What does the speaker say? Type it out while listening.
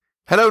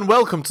Hello and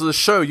welcome to the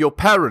show your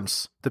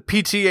parents, the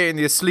PTA and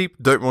the asleep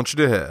don't want you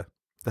to hear,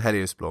 the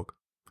Helios blog.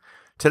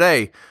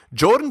 Today,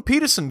 Jordan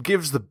Peterson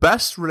gives the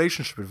best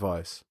relationship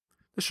advice.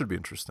 This should be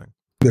interesting.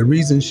 The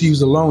reason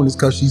she's alone is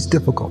because she's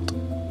difficult.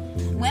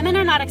 Women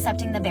are not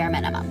accepting the bare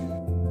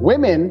minimum.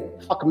 Women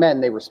fuck men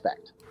they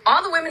respect.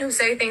 All the women who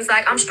say things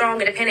like, I'm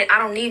strong, independent, I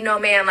don't need no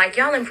man, like,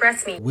 y'all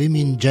impress me.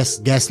 Women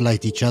just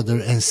gaslight each other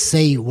and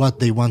say what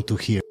they want to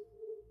hear.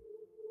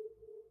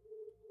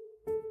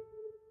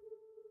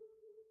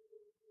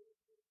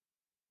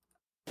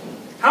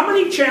 How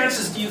many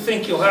chances do you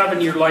think you'll have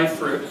in your life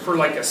for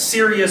like a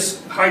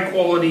serious,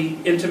 high-quality,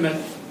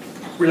 intimate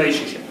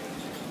relationship?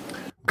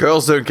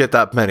 Girls don't get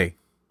that many.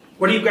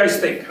 What do you guys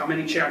think? How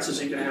many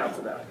chances are you going to have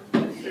for that?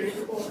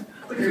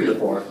 3 to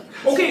 4.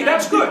 Okay,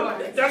 that's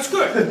good. That's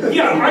good.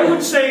 Yeah, I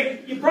would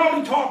say you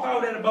probably top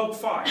out at about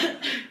 5.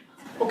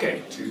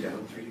 Okay. 2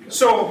 down, 3 to go.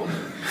 So...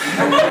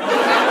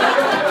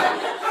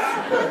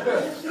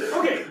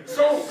 okay,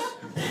 so,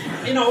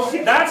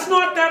 that's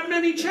not that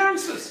many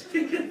chances.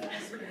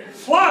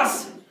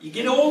 Plus, you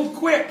get old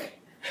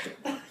quick.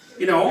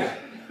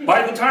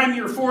 By the time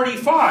you're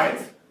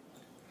 45,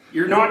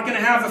 you're not going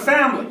to have a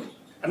family.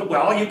 And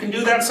well, you can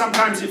do that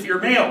sometimes if you're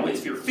male.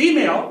 If you're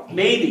female,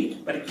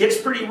 maybe, but it gets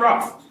pretty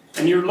rough.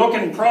 And you're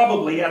looking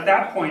probably at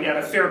that point at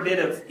a fair bit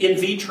of in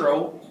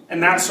vitro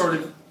and that sort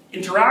of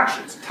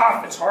interaction. It's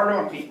tough, it's hard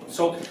on people.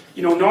 So,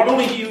 not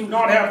only do you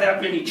not have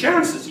that many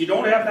chances, you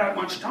don't have that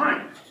much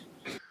time.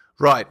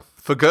 Right.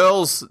 For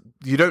girls,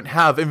 you don't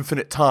have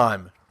infinite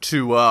time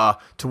to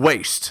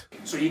waste.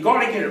 So you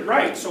got to get it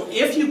right. So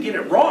if you get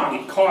it wrong,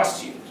 it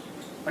costs you.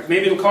 Like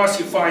maybe it'll cost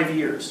you 5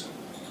 years.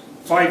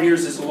 5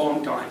 years is a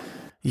long time.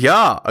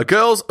 Yeah,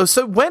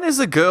 so when is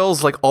a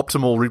girl's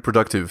optimal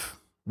reproductive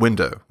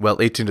window? Well,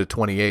 18 to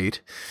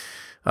 28.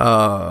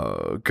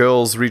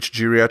 Girls reach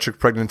geriatric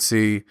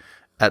pregnancy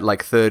at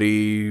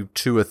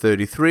 32 or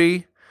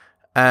 33,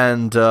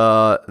 and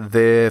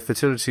their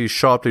fertility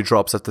sharply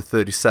drops after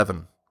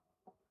 37.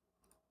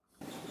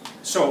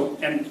 So,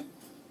 and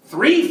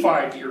 3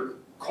 5-year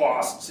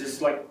costs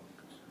is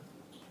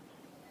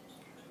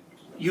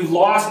you've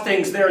lost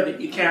things there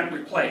that you can't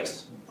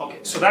replace. Okay,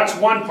 so that's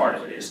one part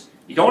of it is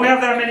you don't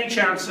have that many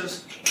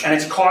chances, and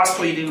it's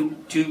costly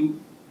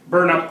to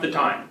burn up the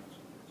time.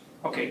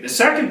 Okay, the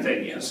second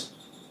thing is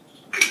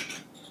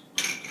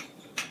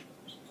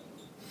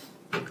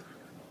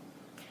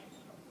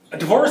a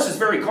divorce is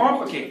very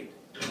complicated.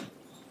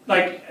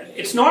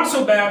 It's not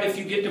so bad if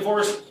you get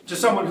divorced to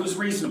someone who's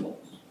reasonable.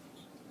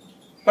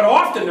 But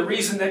often the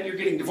reason that you're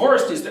getting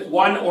divorced is that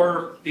one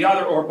or the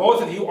other or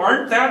both of you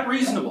aren't that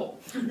reasonable.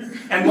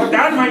 And what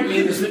that might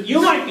mean is that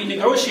you might be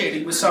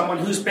negotiating with someone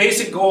whose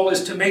basic goal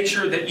is to make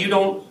sure that you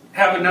don't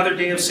have another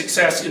day of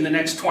success in the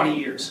next 20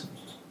 years.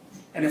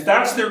 And if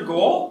that's their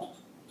goal,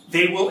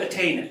 they will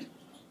attain it.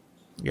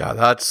 Yeah,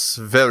 that's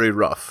very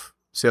rough.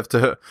 So you have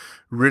to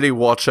really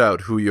watch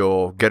out who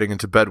you're getting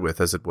into bed with,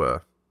 as it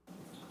were.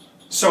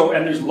 So,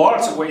 and there's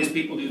lots of ways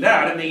people do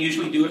that, and they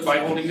usually do it by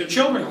holding their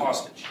children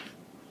hostage.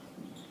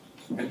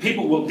 And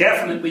people will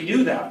definitely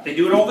do that. They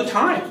do it all the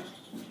time,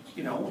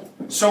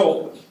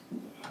 So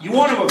you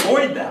want to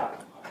avoid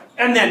that.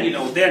 And then,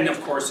 then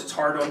of course it's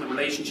hard on the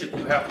relationship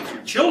you have with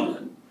your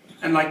children.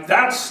 And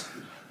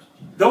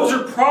those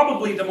are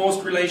probably the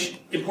most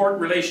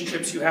important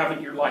relationships you have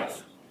in your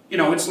life.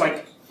 It's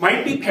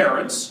might be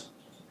parents,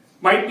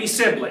 might be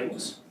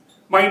siblings,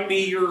 might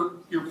be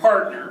your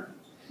partner,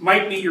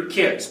 might be your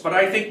kids. But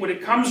I think when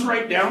it comes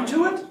right down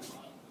to it,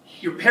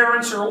 your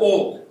parents are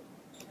old,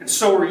 and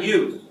so are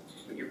you.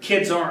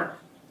 Kids aren't.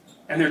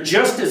 And they're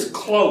just as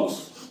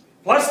close.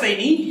 Plus, they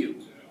need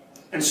you.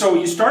 And so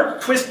you start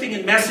twisting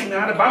and messing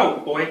that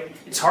about, boy,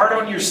 it's hard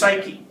on your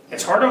psyche.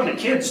 It's hard on the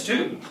kids,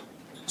 too.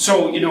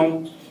 So,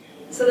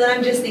 So then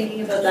I'm just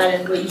thinking about that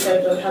and what you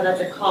said about how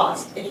that's a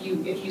cost. If you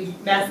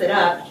mess it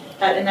up,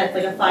 and that's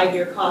a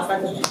 5-year cost,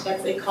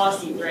 that's it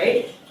costs you,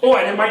 right? Oh,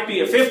 and it might be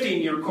a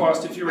 15-year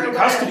cost if you're in a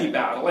custody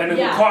battle, and it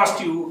will cost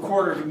you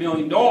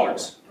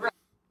 $250,000. Right.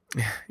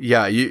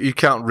 Yeah, you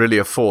can't really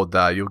afford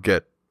that. You'll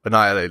get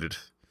annihilated.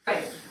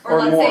 Right. Or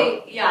let's more.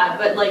 Say,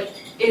 but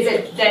is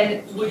it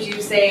then, would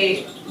you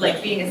say,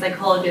 being a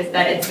psychologist,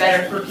 that it's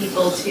better for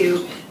people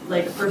to,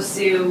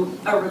 pursue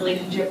a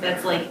relationship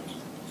that's,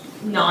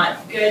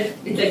 not good,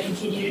 to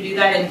continue to do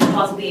that and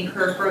possibly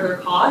incur further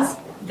costs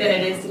than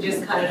it is to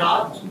just cut it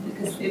off?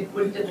 Because it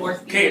wouldn't divorce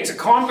people. Okay, it's a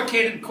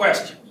complicated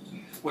question.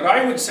 What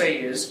I would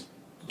say is,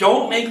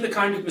 don't make the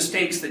kind of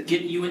mistakes that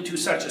get you into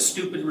such a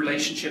stupid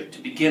relationship to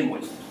begin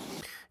with.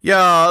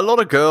 Yeah, a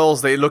lot of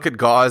girls, they look at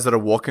guys that are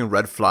walking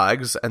red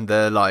flags and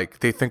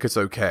they think it's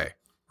okay,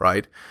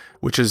 right?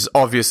 Which is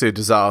obviously a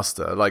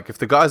disaster. If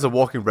the guy's a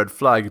walking red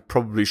flag, you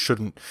probably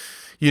shouldn't,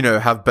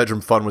 have bedroom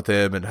fun with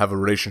him and have a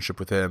relationship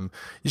with him.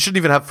 You shouldn't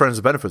even have friends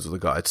with benefits with a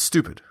guy. It's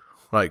stupid.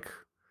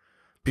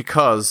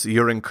 Because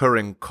you're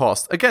incurring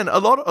cost. Again, a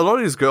lot of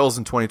these girls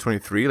in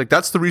 2023,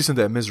 that's the reason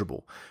they're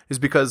miserable, is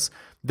because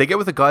they get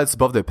with a guy that's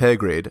above their pay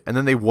grade, and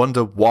then they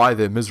wonder why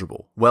they're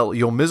miserable. Well,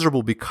 you're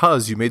miserable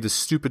because you made the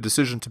stupid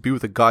decision to be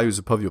with a guy who's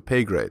above your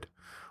pay grade,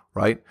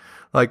 right?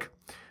 Like,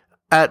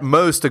 at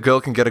most, a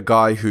girl can get a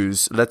guy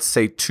who's, let's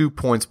say, 2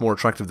 points more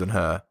attractive than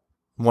her,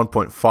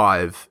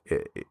 1.5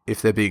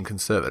 if they're being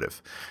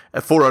conservative,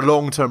 for a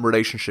long-term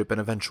relationship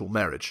and eventual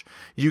marriage.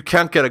 You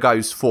can't get a guy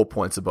who's 4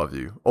 points above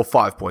you or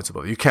 5 points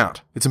above you. You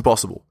can't. It's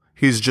impossible.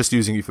 He's just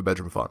using you for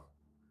bedroom fun.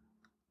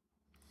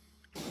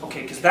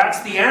 Okay, because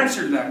that's the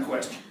answer to that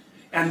question.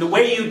 And the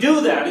way you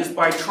do that is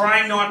by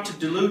trying not to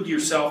delude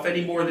yourself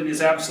any more than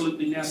is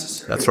absolutely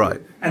necessary. That's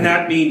right. And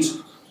that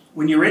means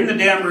when you're in the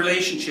damn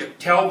relationship,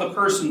 tell the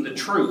person the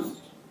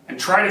truth and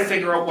try to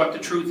figure out what the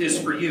truth is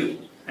for you.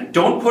 And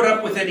don't put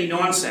up with any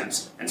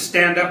nonsense and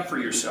stand up for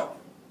yourself.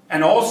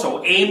 And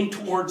also aim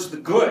towards the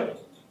good.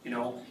 You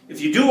know,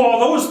 if you do all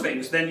those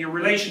things, then your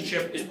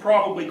relationship is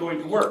probably going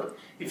to work.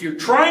 If you're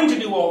trying to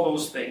do all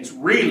those things,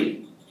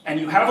 really, and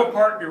you have a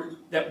partner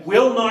that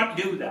will not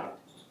do that,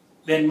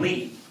 then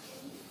leave.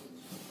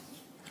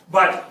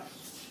 But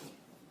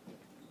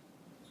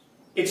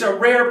it's a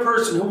rare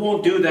person who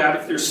won't do that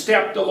if they're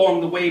stepped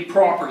along the way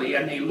properly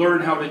and they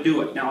learn how to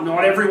do it. Now,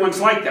 not everyone's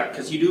like that,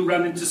 because you do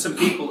run into some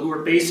people who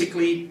are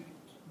basically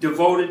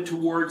devoted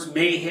towards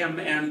mayhem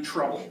and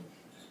trouble.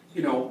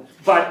 You know,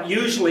 but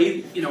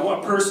usually, you know,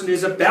 a person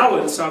is a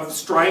balance of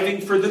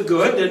striving for the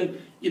good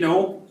and, you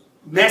know,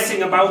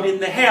 messing about in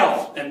the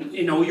hell. And,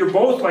 you know, you're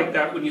both like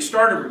that when you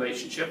start a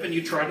relationship and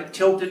you try to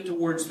tilt it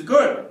towards the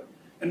good.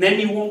 And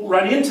then you won't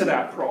run into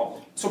that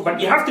problem. So,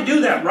 but you have to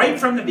do that right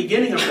from the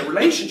beginning of the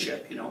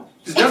relationship, you know.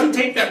 It doesn't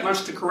take that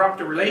much to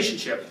corrupt a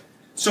relationship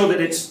so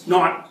that it's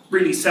not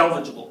really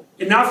salvageable.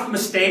 Enough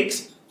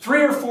mistakes,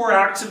 3 or 4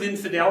 acts of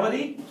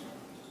infidelity.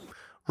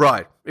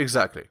 Right,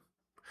 exactly.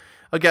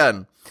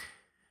 Again,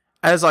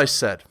 as I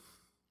said,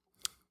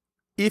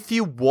 if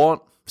you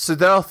want... So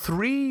there are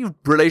 3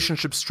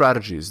 relationship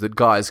strategies that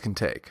guys can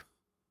take.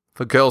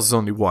 For girls, there's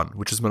only one,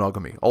 which is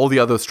monogamy. All the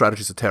other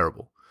strategies are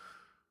terrible.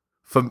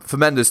 For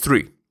men, there's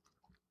 3.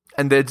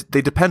 And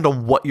they depend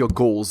on what your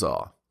goals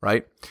are,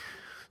 right?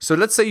 So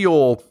let's say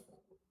you're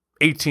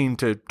 18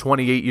 to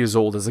 28 years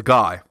old as a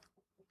guy.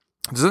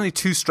 There's only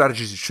 2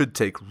 strategies you should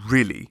take,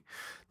 really.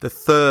 The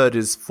third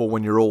is for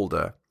when you're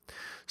older.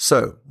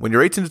 So, when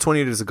you're 18 to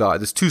 28 as a guy,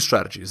 there's 2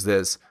 strategies.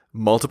 There's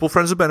multiple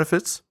friends with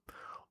benefits,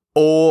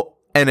 or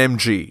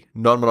NMG,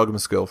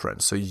 non-monogamous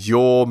girlfriends. So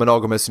you're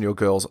monogamous and your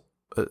girls...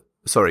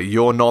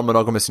 you're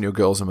non-monogamous and your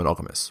girls are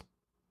monogamous.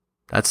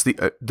 That's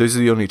those are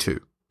the only 2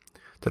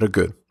 that are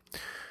good.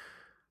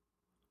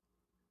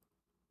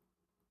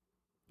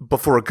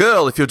 But for a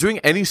girl, if you're doing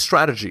any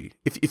strategy,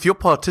 if you're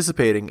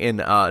participating in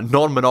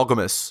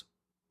non-monogamous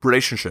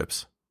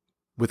relationships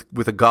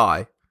with a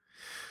guy,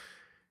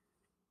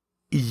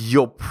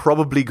 you're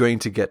probably going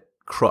to get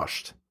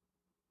crushed.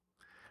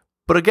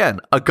 But again,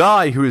 a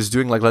guy who is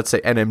doing, like, let's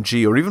say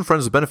NMG or even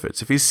friends with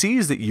benefits, if he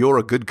sees that you're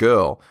a good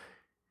girl,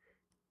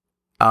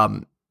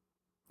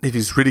 if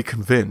he's really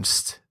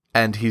convinced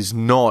and he's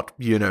not,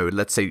 you know,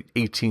 let's say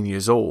 18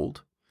 years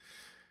old,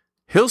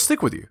 he'll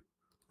stick with you,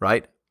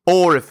 right?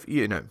 Or if,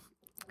 you know,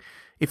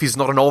 if he's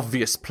not an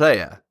obvious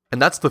player.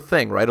 And that's the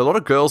thing, right? A lot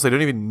of girls, they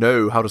don't even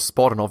know how to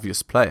spot an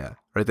obvious player,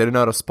 right? They don't know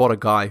how to spot a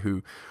guy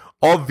who,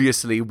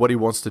 obviously, what he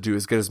wants to do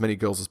is get as many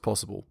girls as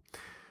possible.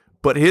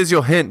 But here's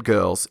your hint,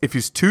 girls. If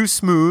he's too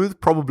smooth,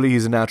 probably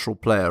he's a natural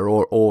player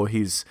or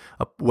he's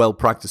a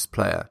well-practiced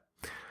player.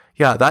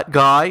 Yeah, that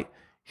guy,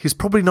 he's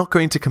probably not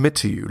going to commit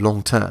to you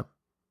long term.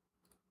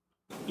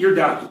 You're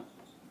done.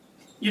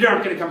 You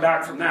aren't going to come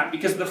back from that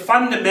because the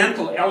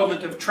fundamental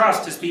element of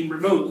trust has been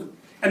removed.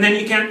 And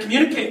then you can't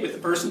communicate with the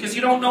person because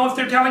you don't know if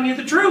they're telling you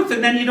the truth.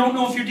 And then you don't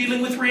know if you're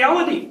dealing with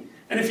reality.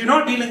 And if you're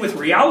not dealing with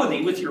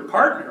reality with your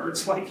partner,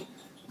 it's like,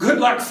 good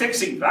luck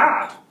fixing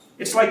that.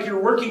 It's like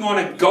you're working on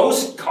a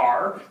ghost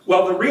car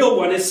while the real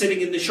one is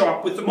sitting in the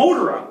shop with the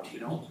motor out, you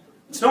know.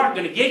 It's not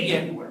going to get you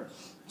anywhere.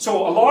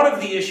 So a lot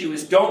of the issue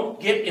is don't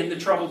get in the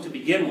trouble to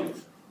begin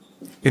with.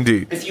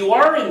 Indeed. If you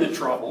are in the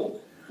trouble,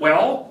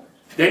 well,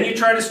 then you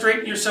try to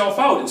straighten yourself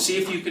out and see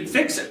if you can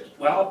fix it.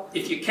 Well,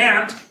 if you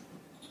can't,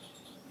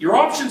 your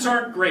options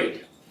aren't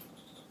great.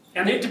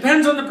 And it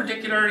depends on the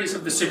particularities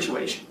of the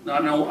situation. Now,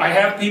 no, I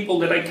have people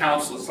that I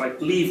counsel, it's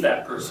like, leave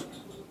that person.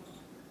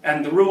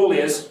 And the rule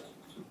is,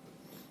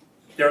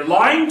 they're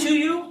lying to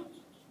you,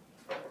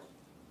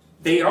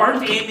 they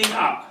aren't aiming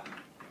up,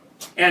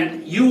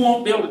 and you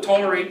won't be able to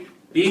tolerate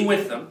being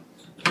with them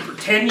for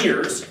 10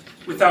 years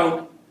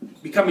without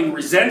becoming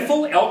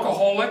resentful,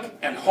 alcoholic,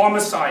 and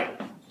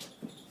homicidal.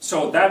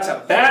 So that's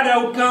a bad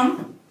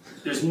outcome.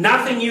 There's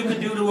nothing you can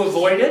do to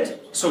avoid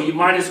it, so you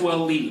might as well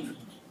leave.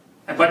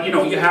 But, you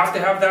know, you have to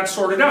have that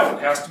sorted out.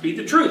 It has to be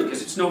the truth,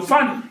 because it's no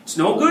fun. It's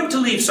no good to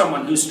leave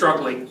someone who's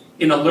struggling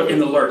in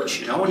the lurch,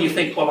 you know, when you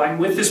think, well, I'm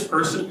with this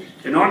person,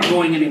 they're not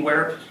going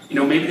anywhere, you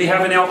know, maybe they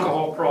have an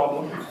alcohol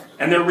problem,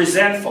 and they're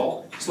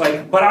resentful. It's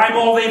like, but I'm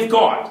all they've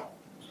got.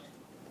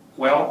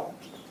 Well,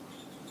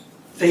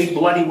 they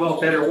bloody well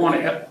better want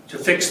to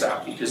fix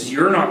that, because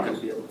you're not going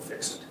to be able to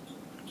fix it.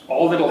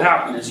 All that'll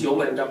happen is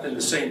you'll end up in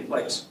the same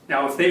place.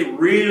 Now, if they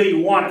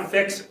really want to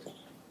fix it,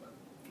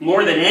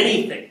 more than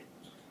anything,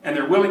 and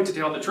they're willing to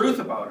tell the truth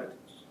about it,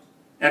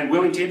 and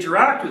willing to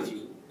interact with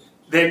you,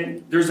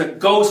 then there's a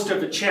ghost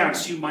of a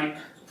chance you might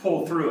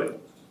pull through it.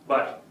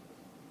 But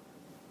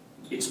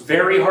it's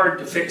very hard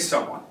to fix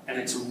someone, and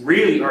it's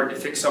really hard to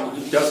fix someone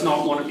who does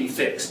not want to be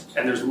fixed.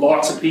 And there's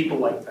lots of people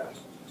like that.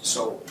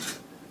 So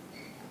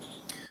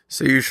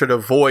you should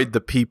avoid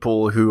the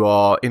people who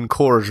are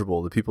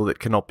incorrigible, the people that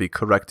cannot be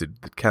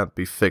corrected, that can't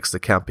be fixed,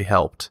 that can't be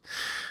helped.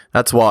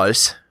 That's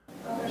wise.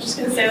 I was just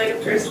going to say,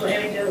 like, a personal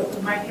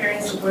anecdote. My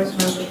parents divorced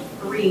when I was, like,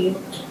 3.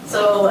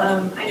 So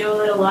I know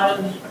that a lot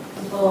of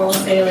people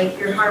say, like,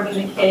 you're harming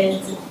the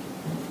kids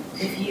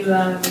if you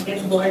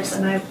get divorced.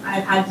 And I've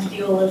had to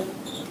deal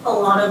with a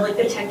lot of, like,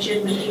 the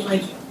tension between,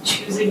 like,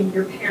 choosing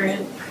your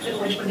parent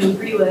and which one you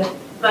agree with.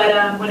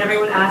 But when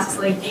everyone asks,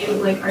 like,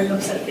 are you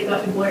upset if they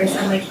got divorced?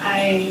 I'm like,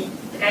 I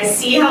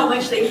see how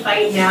much they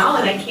fight now,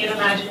 and I can't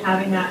imagine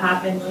having that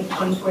happen, like,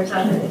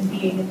 24/7 and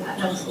being in that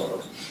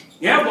household.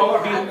 yeah, well,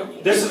 I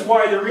mean, this is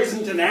why there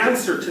isn't an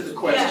answer to the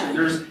question.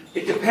 Yeah.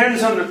 It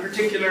depends on the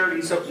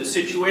particularities of the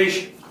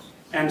situation.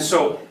 And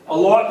so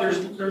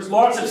there's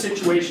lots of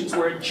situations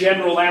where a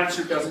general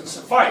answer doesn't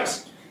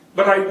suffice.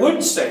 But I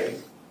would say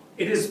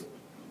this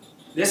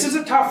is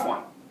a tough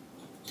one.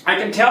 I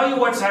can tell you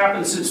what's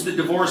happened since the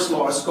divorce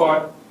laws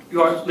got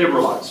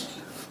liberalized.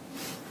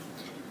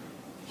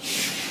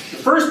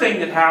 The first thing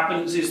that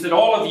happens is that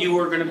all of you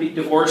are going to be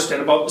divorced at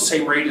about the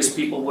same rate as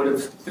people would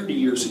have 30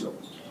 years ago.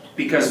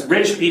 Because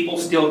rich people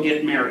still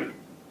get married.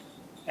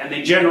 And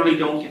they generally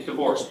don't get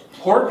divorced.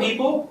 Poor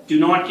people do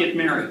not get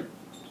married.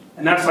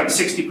 And that's like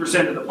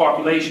 60% of the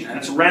population. And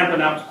it's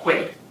ramping up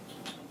quick.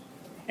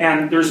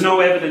 And there's no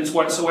evidence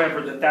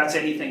whatsoever that that's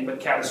anything but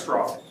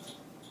catastrophic.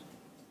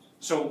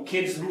 So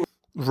kids who...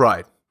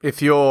 Right.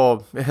 If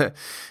you're...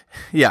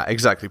 yeah,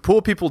 exactly.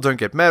 Poor people don't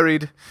get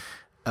married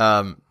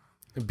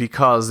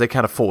because they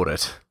can't afford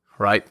it,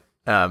 right?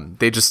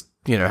 They just,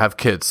 have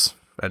kids,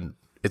 and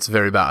it's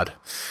very bad.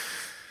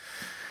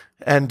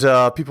 And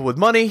people with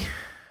money,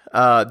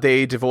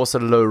 they divorce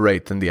at a lower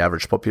rate than the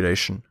average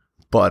population.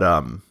 But,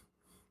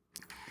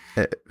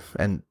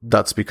 and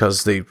that's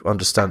because they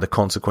understand the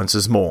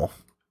consequences more.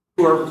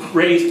 Who are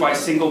raised by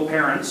single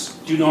parents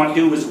do not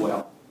do as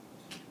well.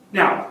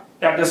 Now,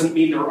 that doesn't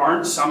mean there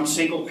aren't some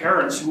single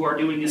parents who are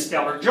doing a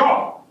stellar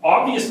job.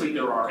 Obviously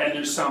there are, and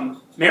there's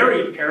some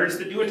married parents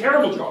that do a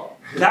terrible job.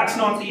 That's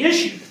not the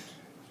issue.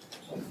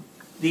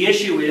 The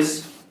issue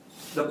is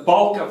the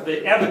bulk of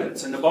the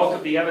evidence, and the bulk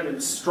of the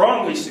evidence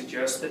strongly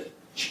suggests that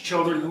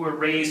children who are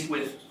raised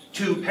with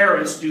 2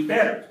 parents do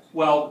better.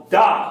 Well,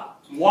 duh.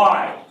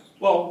 Why?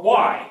 Well,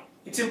 why?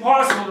 It's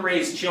impossible to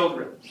raise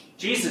children.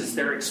 Jesus,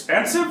 they're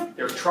expensive,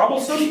 they're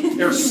troublesome,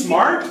 they're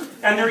smart,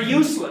 and they're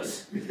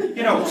useless.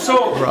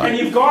 Right. And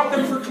you've got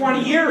them for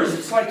 20 years.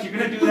 It's like, you're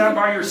going to do that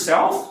by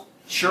yourself?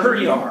 Sure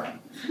you are.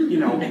 You're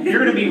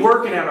going to be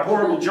working at a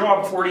horrible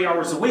job 40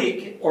 hours a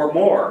week or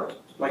more,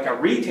 like a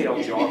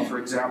retail job, for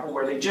example,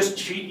 where they just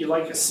treat you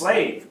like a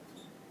slave.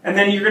 And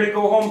then you're going to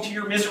go home to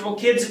your miserable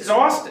kids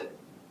exhausted.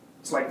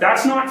 It's like,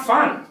 that's not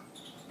fun.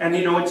 And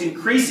it's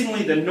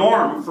increasingly the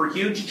norm for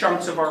huge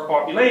chunks of our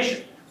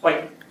population.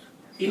 Like,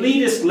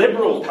 elitist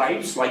liberal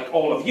types, like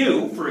all of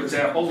you, for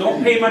example,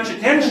 don't pay much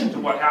attention to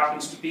what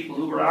happens to people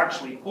who are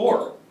actually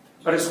poor.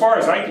 But as far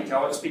as I can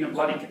tell, it's been a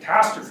bloody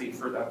catastrophe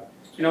for them.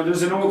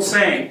 There's an old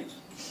saying,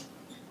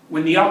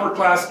 when the upper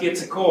class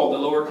gets a cold, the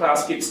lower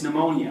class gets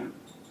pneumonia.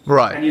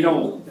 Right. And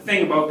the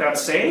thing about that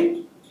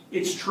saying,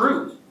 it's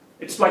true.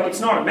 It's like,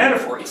 it's not a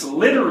metaphor, it's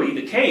literally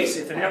the case.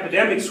 If an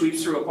epidemic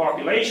sweeps through a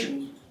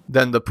population,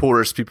 then the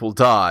poorest people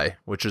die,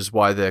 which is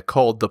why they're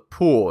called the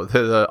poor.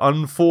 They're the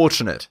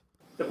unfortunate.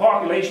 The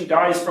population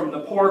dies from the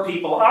poor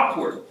people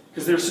upward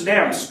because they're so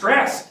damn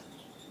stressed.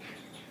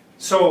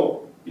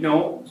 So,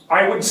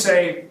 I would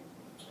say,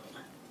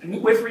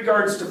 with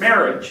regards to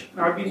marriage,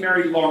 now I've been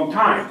married a long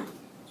time.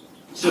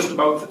 It's just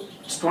about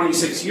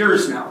 26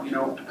 years now,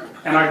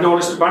 and I've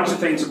noticed a bunch of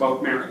things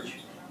about marriage.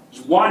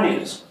 One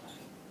is,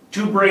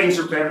 2 brains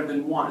are better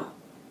than 1.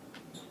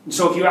 And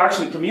so if you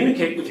actually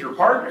communicate with your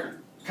partner,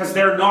 because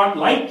they're not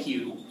like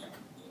you,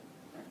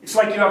 it's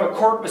like you have a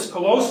corpus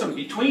callosum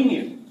between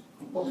you,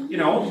 and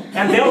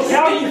they'll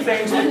tell you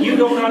things that you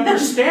don't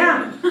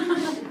understand,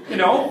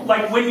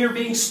 like when you're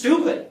being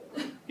stupid,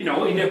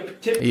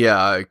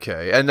 Yeah,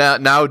 okay. And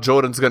now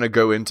Jordan's going to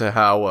go into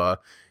how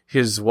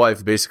his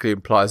wife basically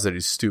implies that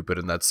he's stupid,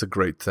 and that's a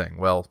great thing.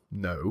 Well,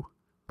 no,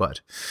 but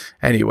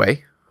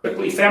anyway.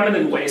 Typically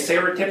feminine way,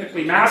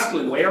 stereotypically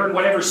masculine way, or in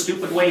whatever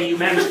stupid way you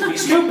manage to be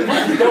stupid.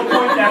 They'll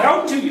point that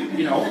out to you,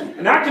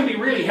 and that can be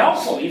really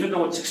helpful, even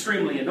though it's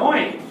extremely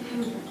annoying,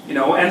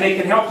 and they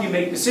can help you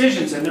make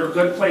decisions, and they're a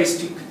good place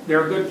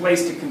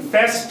to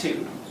confess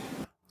to.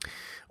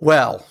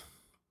 Well,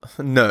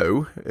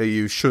 no,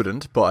 you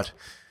shouldn't, but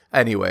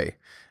anyway,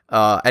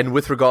 and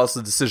with regards to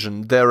the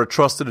decision, they're a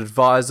trusted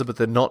advisor, but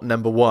they're not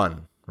number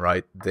one,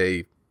 right?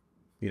 They,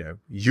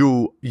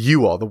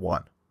 you are the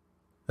one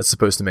that's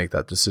supposed to make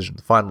that decision,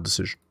 the final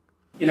decision.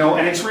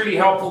 And it's really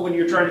helpful when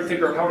you're trying to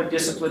figure out how to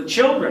discipline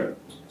children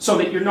so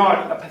that you're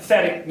not a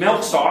pathetic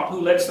milksop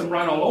who lets them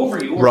run all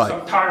over you, or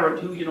some tyrant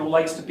who,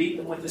 likes to beat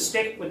them with a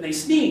stick when they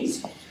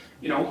sneeze.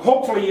 You know,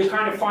 hopefully you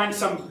kind of find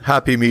some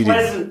Happy medium.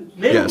 pleasant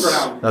middle Yes,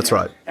 ground. that's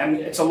right. And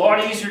it's a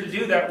lot easier to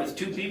do that with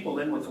two people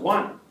than with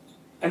one.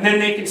 And then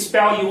they can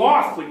spell you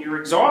off when you're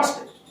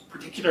exhausted.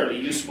 Particularly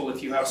useful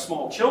if you have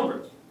small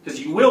children, because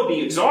you will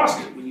be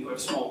exhausted when you have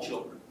small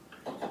children.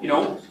 You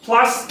know,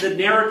 plus the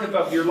narrative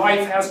of your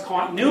life has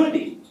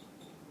continuity.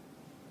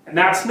 And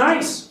that's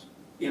nice.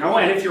 You know,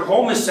 and if your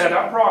home is set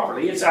up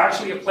properly, it's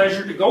actually a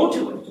pleasure to go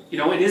to it. You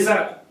know, it is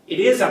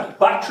a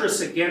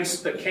buttress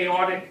against the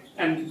chaotic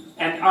and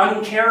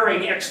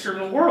uncaring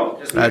external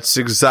world. That's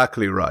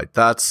exactly right.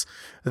 That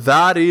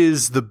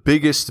is the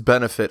biggest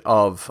benefit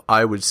of,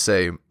 I would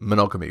say,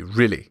 monogamy,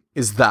 really,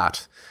 is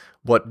that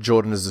what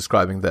Jordan is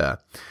describing there.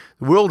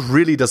 The world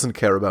really doesn't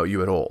care about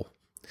you at all.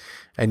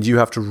 And you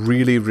have to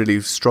really,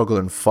 really struggle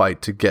and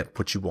fight to get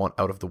what you want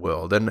out of the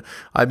world. And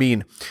I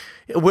mean,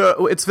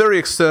 it's very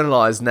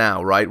externalized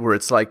now, right? Where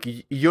it's like,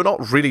 you're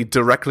not really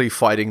directly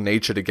fighting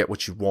nature to get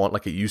what you want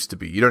like it used to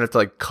be. You don't have to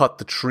like cut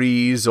the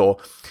trees or,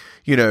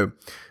 you know,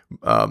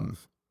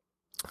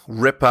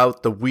 rip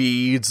out the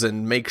weeds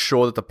and make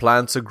sure that the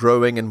plants are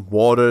growing and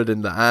watered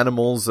and the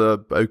animals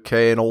are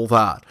okay and all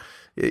that.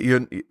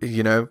 You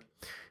know,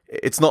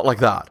 it's not like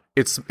that.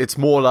 It's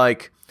more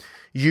like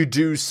you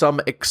do some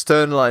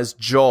externalized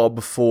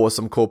job for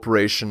some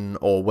corporation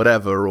or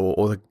whatever,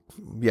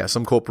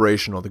 some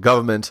corporation or the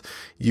government.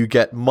 You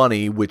get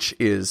money, which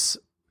is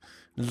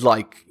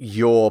like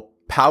your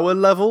power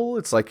level.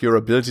 It's like your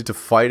ability to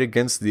fight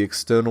against the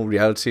external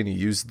reality, and you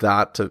use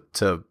that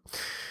to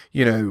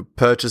you know,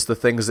 purchase the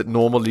things that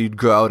normally you'd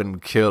go out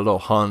and kill or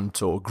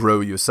hunt or grow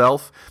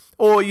yourself.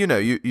 Or, you know,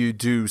 you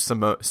do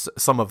some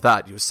of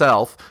that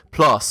yourself,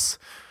 plus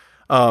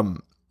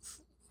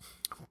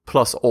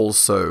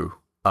also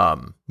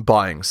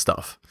buying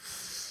stuff.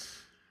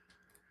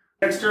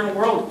 External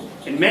world,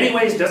 in many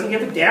ways, doesn't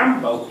give a damn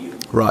about you.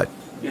 Right.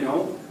 You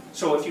know?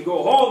 So if you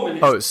go home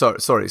and... Oh,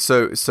 sorry.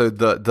 So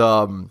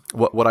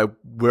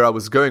where I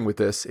was going with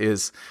this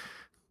is,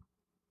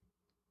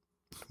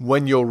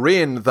 when you're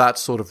in that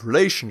sort of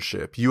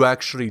relationship, you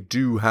actually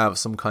do have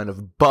some kind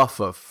of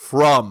buffer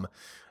from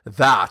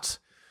that,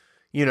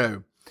 you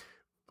know,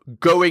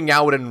 going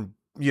out and,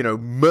 you know,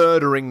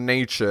 murdering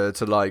nature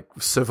to like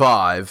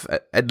survive.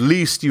 At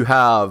least you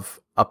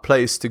have a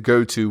place to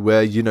go to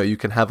where, you know, you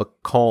can have a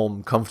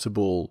calm,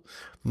 comfortable,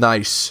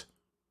 nice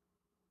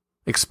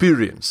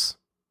experience,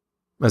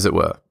 as it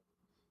were.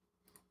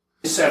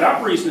 Set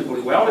up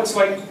reasonably well. It's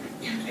like,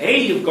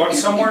 hey, you've got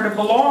somewhere to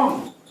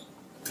belong.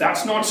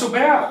 That's not so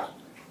bad.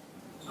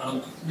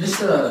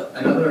 Just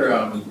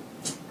another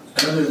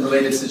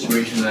related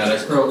situation that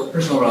has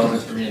personal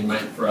relevance for me and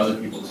for other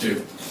people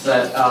too. Is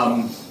that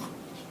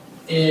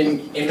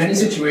in many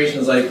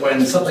situations, like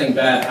when something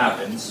bad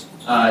happens,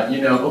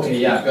 you know, okay,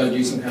 yeah, I've got to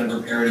do some kind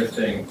of reparative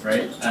thing,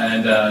 right?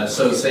 And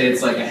so say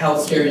it's like a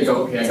health scare, you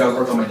go, okay, I got to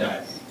work on my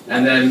diet.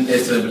 And then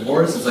it's a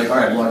divorce, it's like, all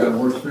right, well, I got to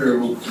work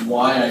through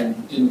why I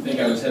didn't think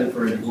I was headed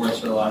for a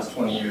divorce for the last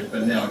 20 years,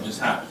 but now it just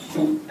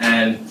happened.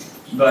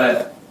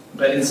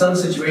 But in some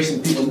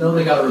situations, people know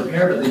they got to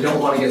repair, but they don't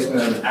want to get something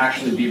that would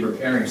actually be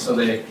repairing. So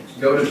they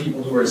go to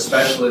people who are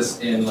specialists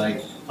in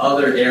like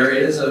other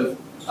areas of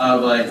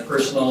like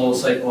personal,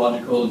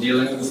 psychological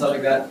dealings and stuff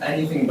like that.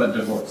 Anything but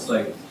divorce,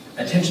 like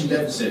attention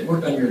deficit,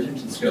 work on your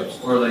attention skills,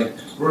 or like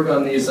work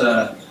on these,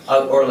 or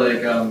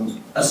like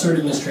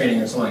assertiveness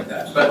training or something like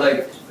that. But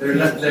like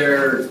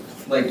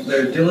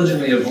they're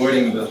diligently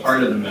avoiding the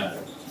heart of the matter.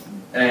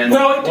 And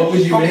what would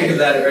you make of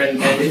that?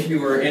 And if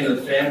you were in a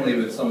family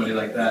with somebody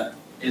like that,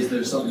 is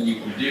there something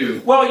you can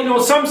do? Well, you know,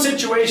 some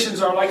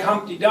situations are like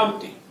Humpty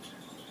Dumpty,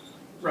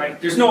 right?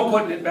 There's no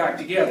putting it back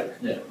together.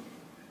 Yeah.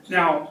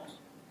 Now,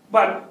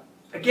 but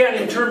again,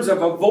 in terms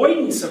of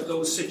avoidance of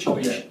those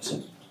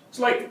situations, it's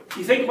like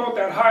you think about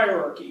that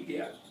hierarchy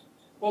again.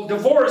 Well,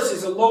 divorce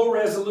is a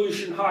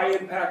low-resolution,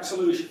 high-impact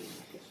solution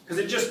because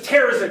it just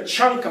tears a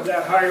chunk of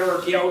that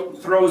hierarchy out and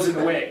throws it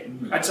away.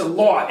 Mm-hmm. That's a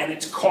lot, and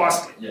it's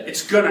costly. Yeah.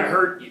 It's going to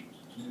hurt you.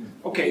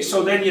 Okay,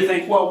 so then you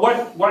think, well,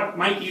 what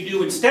might you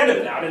do instead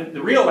of that? And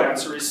the real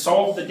answer is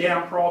solve the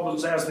damn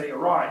problems as they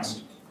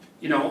arise.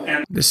 You know,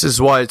 and this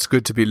is why it's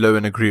good to be low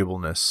in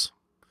agreeableness,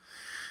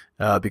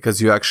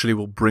 because you actually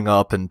will bring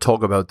up and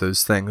talk about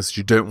those things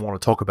you don't want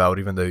to talk about,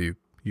 even though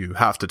you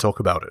have to talk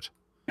about it.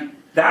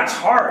 That's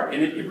hard,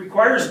 and it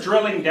requires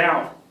drilling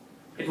down.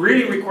 It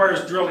really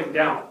requires drilling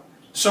down.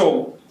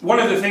 So one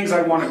of the things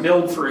I want to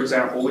build, for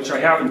example, which I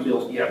haven't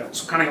built yet,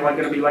 it's kind of like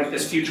going to be like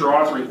this future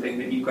authoring thing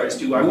that you guys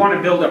do. I want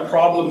to build a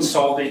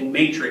problem-solving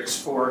matrix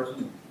for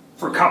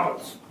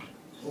couples.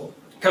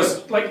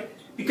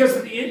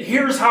 Because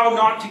here's how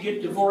not to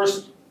get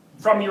divorced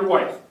from your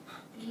wife.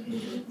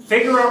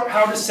 Figure out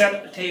how to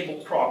set the table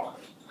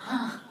properly.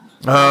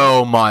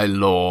 Oh my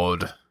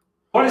lord.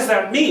 What does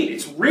that mean?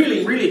 It's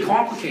really, really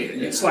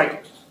complicated. It's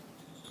like,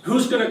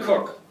 who's going to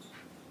cook?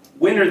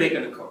 When are they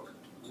going to cook?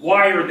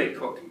 Why are they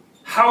cooking?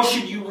 How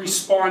should you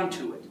respond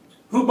to it?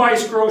 Who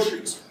buys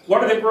groceries?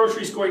 What are the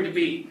groceries going to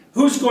be?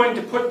 Who's going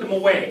to put them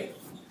away?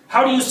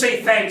 How do you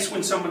say thanks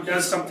when someone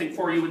does something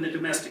for you in the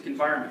domestic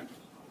environment?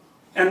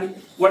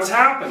 And what's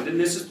happened, and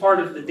this is part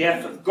of the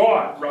death of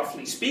God,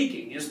 roughly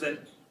speaking, is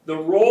that the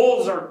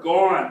roles are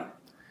gone.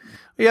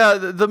 Yeah,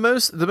 the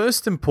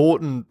most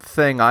important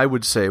thing I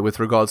would say with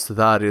regards to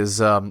that is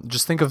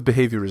just think of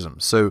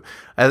behaviorism. So,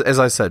 as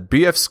I said,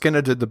 B.F.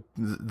 Skinner did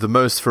the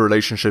most for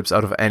relationships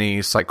out of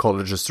any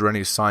psychologist or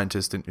any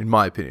scientist, in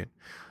my opinion.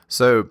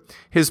 So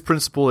his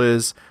principle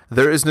is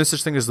there is no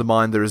such thing as the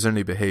mind, there is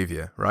only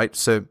behavior, right?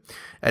 So,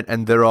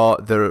 and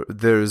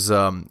there's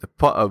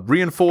a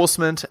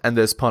reinforcement and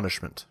there's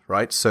punishment,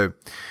 right? So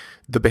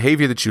the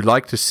behavior that you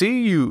like to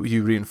see,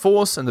 you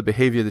reinforce, and the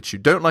behavior that you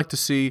don't like to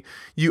see,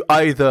 you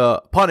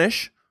either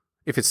punish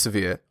if it's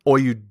severe, or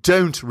you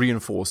don't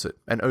reinforce it,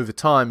 and over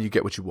time you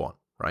get what you want,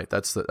 right?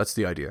 That's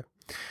the idea.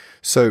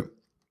 So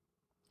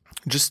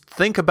just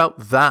think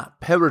about that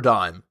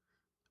paradigm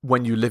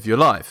when you live your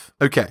life.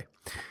 Okay.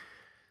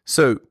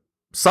 So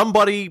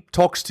somebody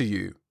talks to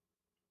you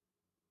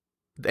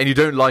and you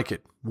don't like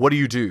it. What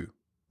do?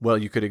 Well,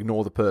 you could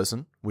ignore the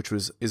person, which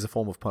is a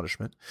form of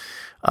punishment.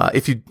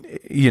 If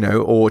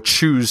or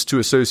choose to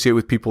associate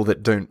with people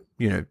that don't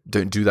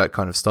do that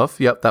kind of stuff.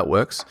 Yep, that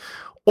works.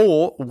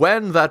 Or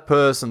when that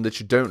person that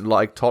you don't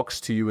like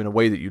talks to you in a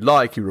way that you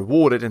like, you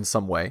reward it in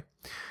some way.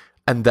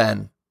 And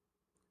then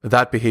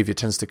that behavior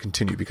tends to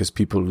continue because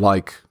people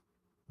like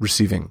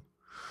receiving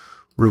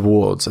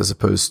rewards as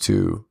opposed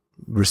to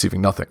receiving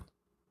nothing,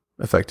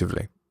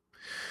 effectively.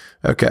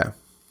 Okay.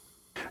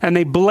 And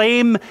they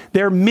blame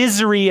their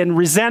misery and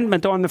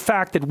resentment on the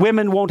fact that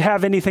women won't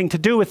have anything to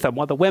do with them.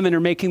 Well, the women are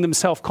making them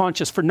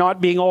self-conscious for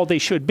not being all they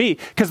should be.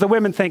 Because the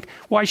women think,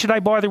 why should I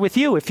bother with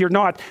you if you're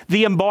not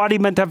the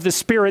embodiment of the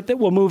spirit that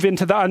will move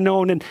into the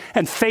unknown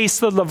and face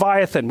the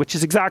Leviathan, which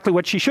is exactly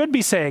what she should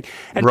be saying.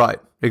 And right,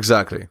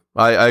 exactly.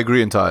 I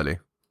agree entirely.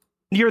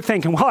 You're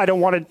thinking, well, I don't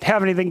want to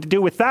have anything to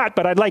do with that,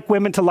 but I'd like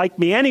women to like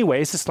me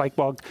anyways. It's like,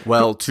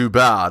 well, too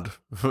bad.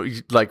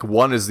 Like,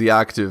 one is the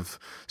active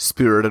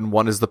spirit and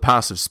one is the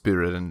passive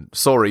spirit. And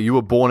sorry, you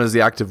were born as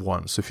the active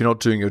one. So if you're not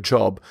doing your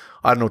job,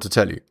 I don't know what to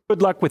tell you.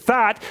 Good luck with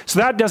that. So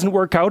that doesn't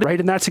work out, right?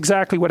 And that's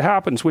exactly what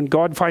happens when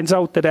God finds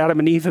out that Adam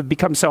and Eve have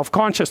become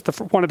self-conscious.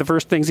 One of the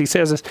first things he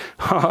says is,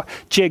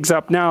 jig's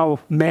up now,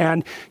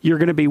 man. You're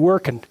going to be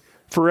working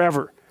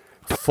forever.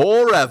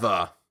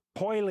 Forever.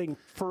 Toiling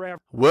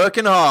forever.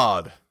 Working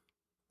hard.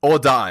 Or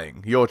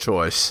dying. Your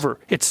choice.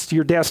 It's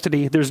your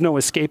destiny. There's no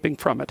escaping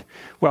from it.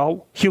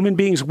 Well, human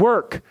beings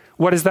work.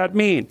 What does that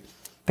mean?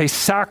 They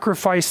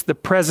sacrifice the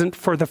present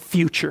for the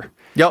future.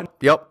 Yep.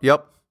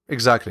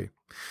 Exactly.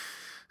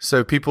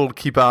 So people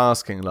keep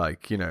asking,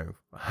 like,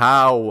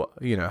 how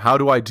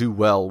do I do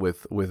well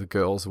with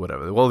girls or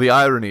whatever? Well, the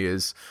irony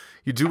is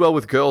you do well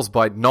with girls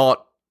by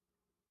not,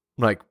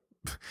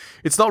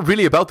 it's not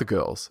really about the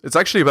girls. It's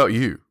actually about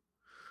you.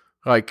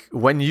 Like,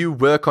 when you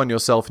work on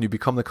yourself and you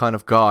become the kind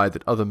of guy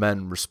that other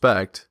men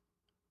respect,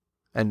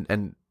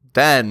 and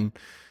then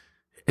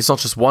it's not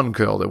just one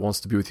girl that wants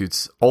to be with you,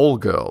 it's all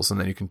girls,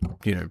 and then you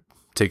can,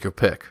 take your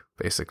pick,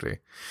 basically.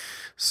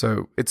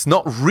 So it's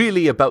not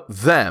really about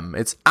them,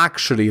 it's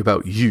actually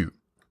about you,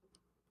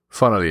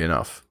 funnily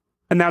enough.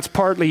 And that's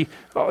partly,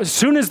 as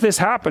soon as this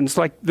happens,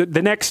 like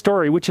the next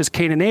story, which is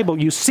Cain and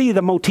Abel, you see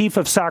the motif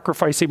of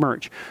sacrifice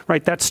emerge,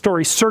 right? That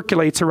story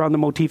circulates around the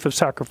motif of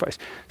sacrifice.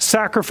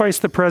 Sacrifice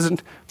the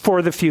present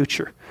for the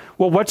future.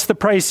 Well, what's the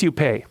price you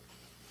pay?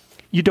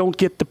 You don't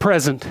get the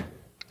present.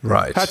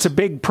 Right. That's a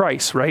big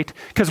price, right?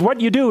 Because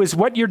what you're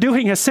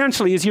doing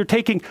essentially is you're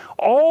taking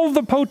all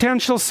the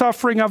potential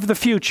suffering of the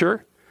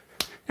future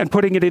and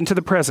putting it into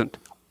the present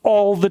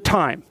all the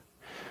time.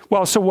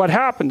 Well, so what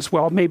happens?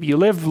 Well, maybe you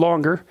live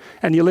longer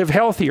and you live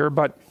healthier,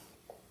 but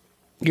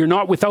you're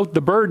not without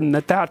the burden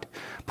that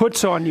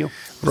puts on you.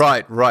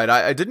 Right.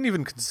 I didn't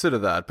even consider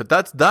that, but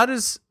that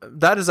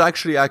is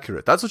actually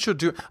accurate. That's what you're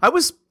doing. I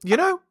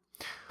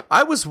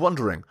was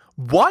wondering,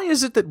 why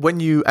is it that when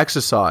you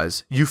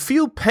exercise, you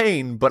feel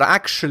pain, but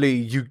actually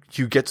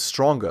you get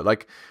stronger?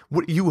 Like,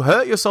 you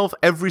hurt yourself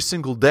every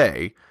single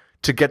day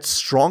to get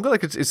stronger?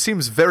 Like, it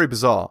seems very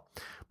bizarre.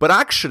 But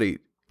actually,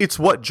 it's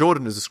what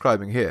Jordan is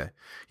describing here.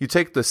 You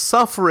take the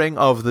suffering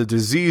of the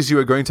disease you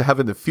are going to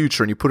have in the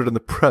future and you put it in the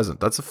present.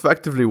 That's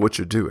effectively what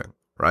you're doing,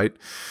 right?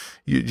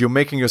 You're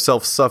making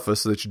yourself suffer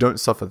so that you don't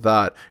suffer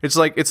that. It's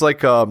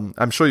like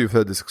I'm sure you've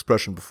heard this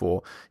expression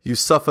before. You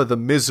suffer the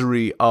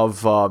misery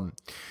of the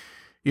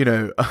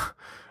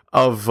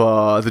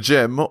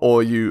gym,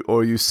 or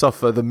you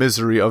suffer the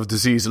misery of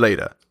disease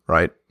later,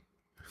 right?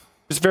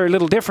 There's very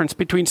little difference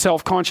between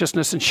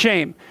self-consciousness and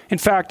shame. In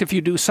fact, if you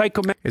do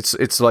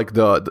it's like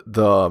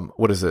the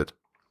what is it?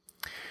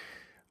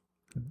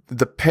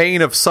 The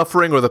pain of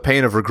suffering or the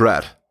pain of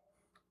regret?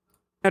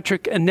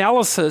 Metric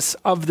analysis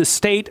of the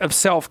state of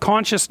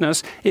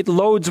self-consciousness, it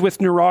loads with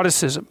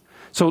neuroticism.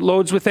 So it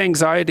loads with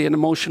anxiety and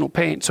emotional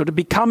pain. So to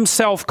become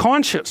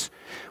self-conscious,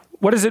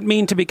 what does it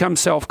mean to become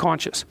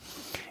self-conscious?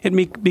 It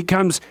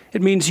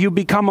means you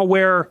become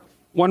aware.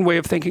 One way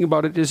of thinking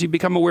about it is you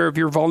become aware of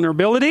your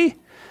vulnerability,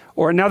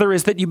 or another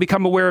is that you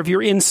become aware of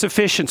your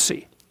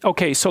insufficiency.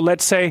 Okay, so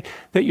let's say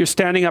that you're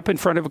standing up in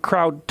front of a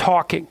crowd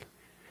talking,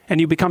 and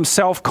you become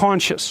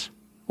self-conscious.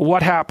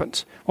 What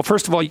happens? Well,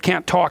 first of all, you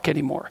can't talk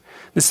anymore.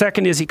 The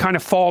second is you kind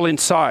of fall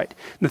inside.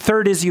 And the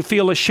third is you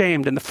feel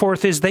ashamed. And the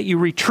fourth is that you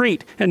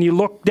retreat and you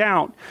look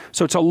down.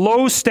 So it's a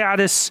low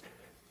status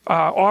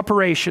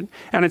operation,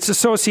 and it's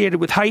associated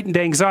with heightened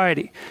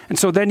anxiety. And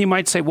so then you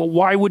might say, well,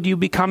 why would you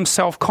become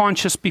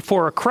self-conscious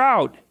before a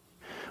crowd?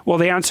 Well,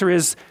 the answer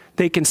is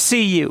they can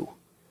see you,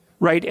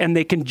 right? And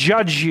they can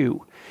judge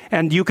you.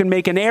 And you can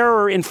make an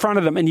error in front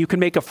of them, and you can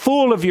make a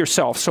fool of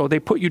yourself. So they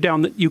put you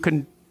down, that you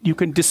can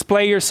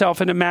display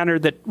yourself in a manner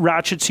that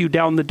ratchets you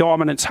down the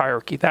dominance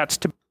hierarchy. That's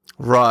to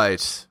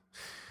Right.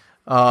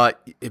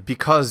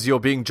 Because you're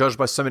being judged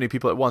by so many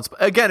people at once.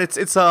 But again,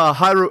 it's a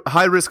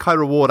high risk, high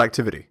reward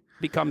activity.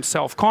 become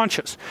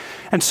self-conscious.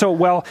 And so,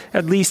 well,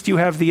 at least you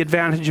have the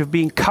advantage of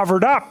being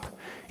covered up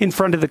in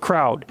front of the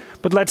crowd.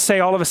 But let's say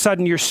all of a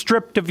sudden you're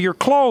stripped of your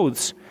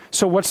clothes.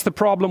 So what's the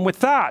problem with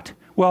that?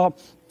 Well,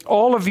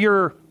 all of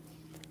your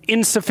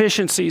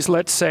insufficiencies,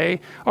 let's say,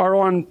 are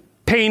on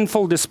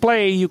painful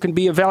display. You can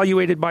be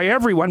evaluated by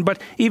everyone.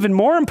 But even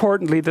more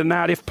importantly than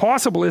that, if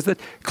possible, is that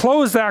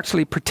clothes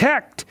actually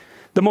protect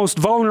the most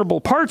vulnerable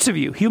parts of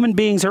you. Human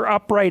beings are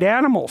upright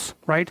animals,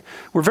 right?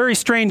 We're very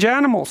strange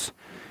animals.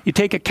 You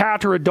take a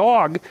cat or a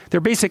dog, they're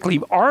basically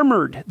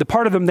armored. The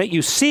part of them that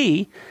you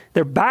see,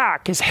 their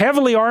back is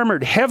heavily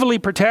armored, heavily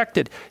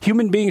protected.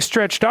 Human beings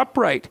stretched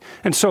upright.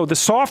 And so the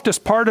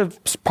softest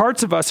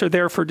parts of us are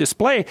there for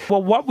display.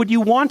 Well, what would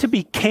you want to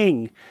be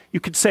king?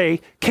 You could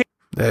say king.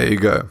 There you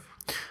go.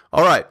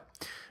 All right.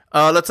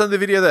 Let's end the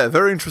video there.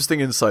 Very interesting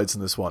insights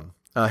in this one.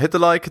 Hit the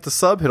like, hit the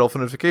sub, hit all for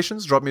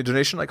notifications, drop me a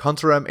donation like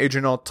Hunter M,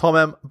 Adrian R, Tom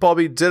M,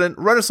 Bobby, Dylan,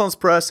 Renaissance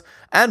Press,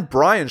 and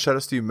Brian. Shout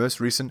out to you, most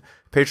recent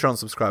Patreon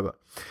subscriber.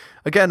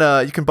 Again,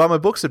 you can buy my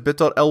books at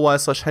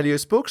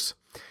bit.ly/HeliosBooks.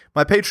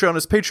 My Patreon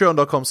is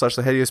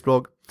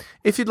patreon.com/theheliosblog.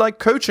 If you'd like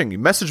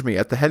coaching, message me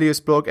at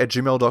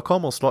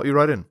theheliosblog@gmail.com. I'll slot you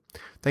right in.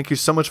 Thank you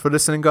so much for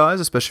listening, guys,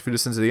 especially if you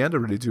listen to the end. I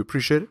really do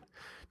appreciate it.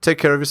 Take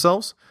care of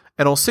yourselves,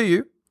 and I'll see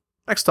you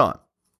next time.